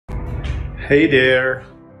Hey there.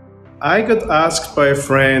 I got asked by a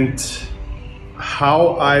friend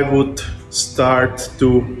how I would start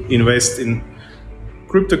to invest in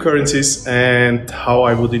cryptocurrencies and how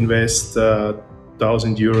I would invest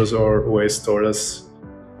 1,000 euros or US dollars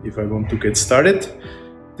if I want to get started.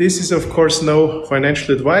 This is of course no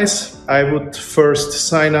financial advice. I would first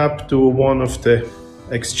sign up to one of the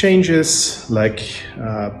exchanges like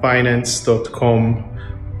Binance.com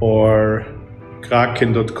or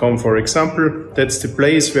Kraken.com, for example. That's the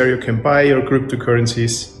place where you can buy your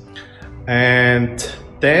cryptocurrencies. And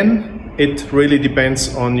then it really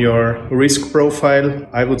depends on your risk profile.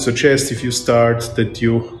 I would suggest if you start that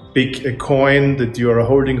you pick a coin that you are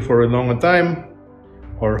holding for a longer time,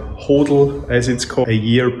 or hodl as it's called, a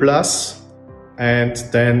year plus, and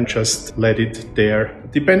then just let it there.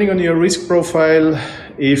 Depending on your risk profile,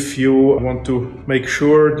 if you want to make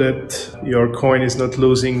sure that your coin is not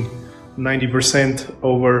losing 90%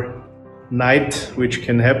 overnight, which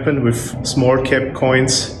can happen with small cap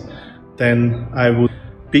coins, then I would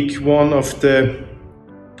pick one of the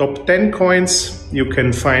top 10 coins. You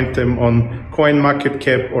can find them on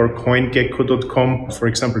CoinMarketCap or CoinGecko.com. For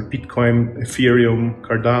example, Bitcoin, Ethereum,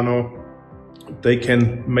 Cardano. They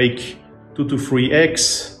can make 2 to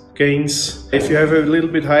 3x gains. If you have a little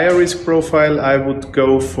bit higher risk profile, I would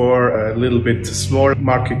go for a little bit small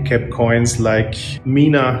market cap coins like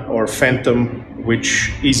Mina or Phantom,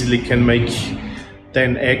 which easily can make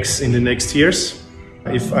 10x in the next years.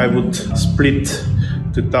 If I would split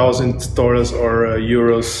the $1,000 or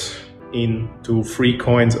euros into 3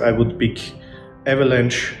 coins, I would pick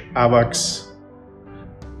Avalanche, AVAX,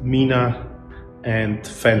 Mina and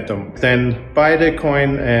Phantom. Then buy the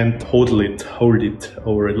coin and hold it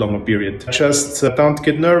over a longer period. Just don't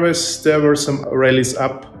get nervous. There were some rallies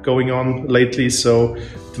up going on lately, so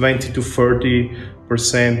 20 to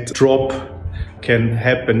 30% drop can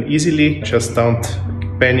happen easily. Just don't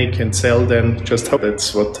panic and sell then. Just hope.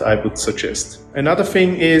 That's what I would suggest. Another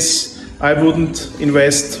thing is, I wouldn't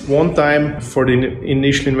invest one time. For the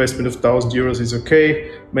initial investment of 1,000 euros is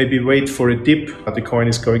okay. Maybe wait for a dip. The coin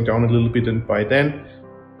is going down a little bit and buy then.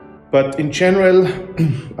 But in general,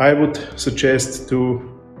 I would suggest to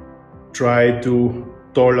try to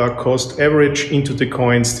dollar cost average into the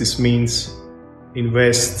coins. This means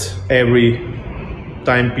invest every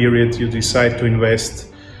time period you decide to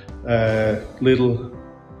invest a little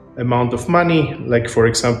amount of money, like for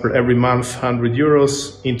example every month 100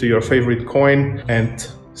 euros into your favorite coin,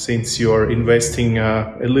 and since you're investing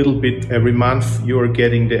a little bit every month, you're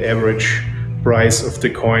getting the average price of the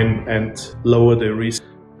coin and lower the risk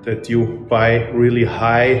that you buy really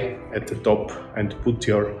high at the top and put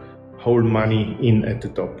your whole money in at the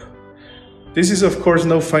top. This is of course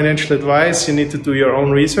no financial advice. You need to do your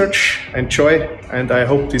own research. Enjoy, and I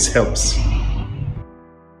hope this helps.